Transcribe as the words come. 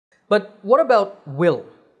But what about will?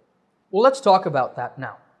 Well, let's talk about that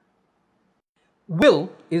now.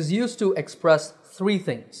 Will is used to express three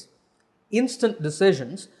things. Instant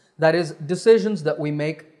decisions, that is, decisions that we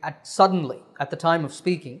make suddenly at the time of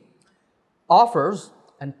speaking, offers,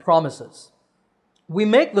 and promises. We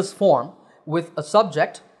make this form with a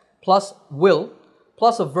subject plus will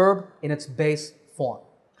plus a verb in its base form.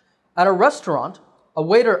 At a restaurant, a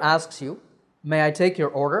waiter asks you, "May I take your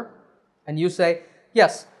order?" And you say,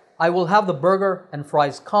 "Yes, I will have the burger and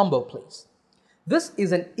fries combo, please." This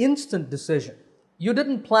is an instant decision. You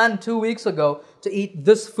didn't plan 2 weeks ago to eat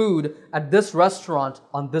this food at this restaurant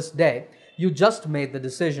on this day. You just made the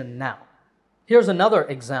decision now. Here's another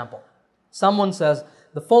example. Someone says,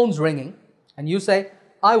 "The phone's ringing," and you say,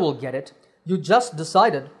 "I will get it." You just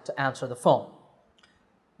decided to answer the phone.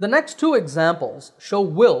 The next two examples show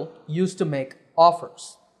will used to make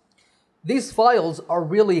offers. These files are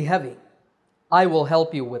really heavy. I will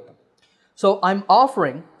help you with them. So I'm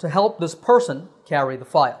offering to help this person carry the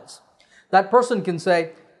files. That person can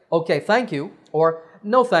say, "Okay, thank you," or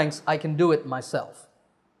 "No thanks, I can do it myself."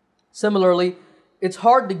 Similarly, "It's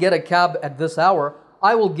hard to get a cab at this hour.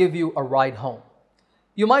 I will give you a ride home."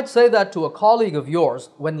 You might say that to a colleague of yours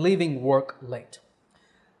when leaving work late.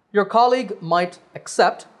 Your colleague might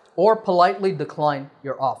accept or politely decline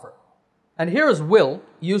your offer. And here is will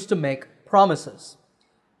used to make promises.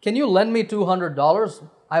 "Can you lend me $200?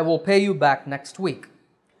 I will pay you back next week."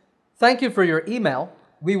 "Thank you for your email.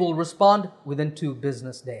 We will respond within 2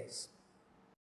 business days."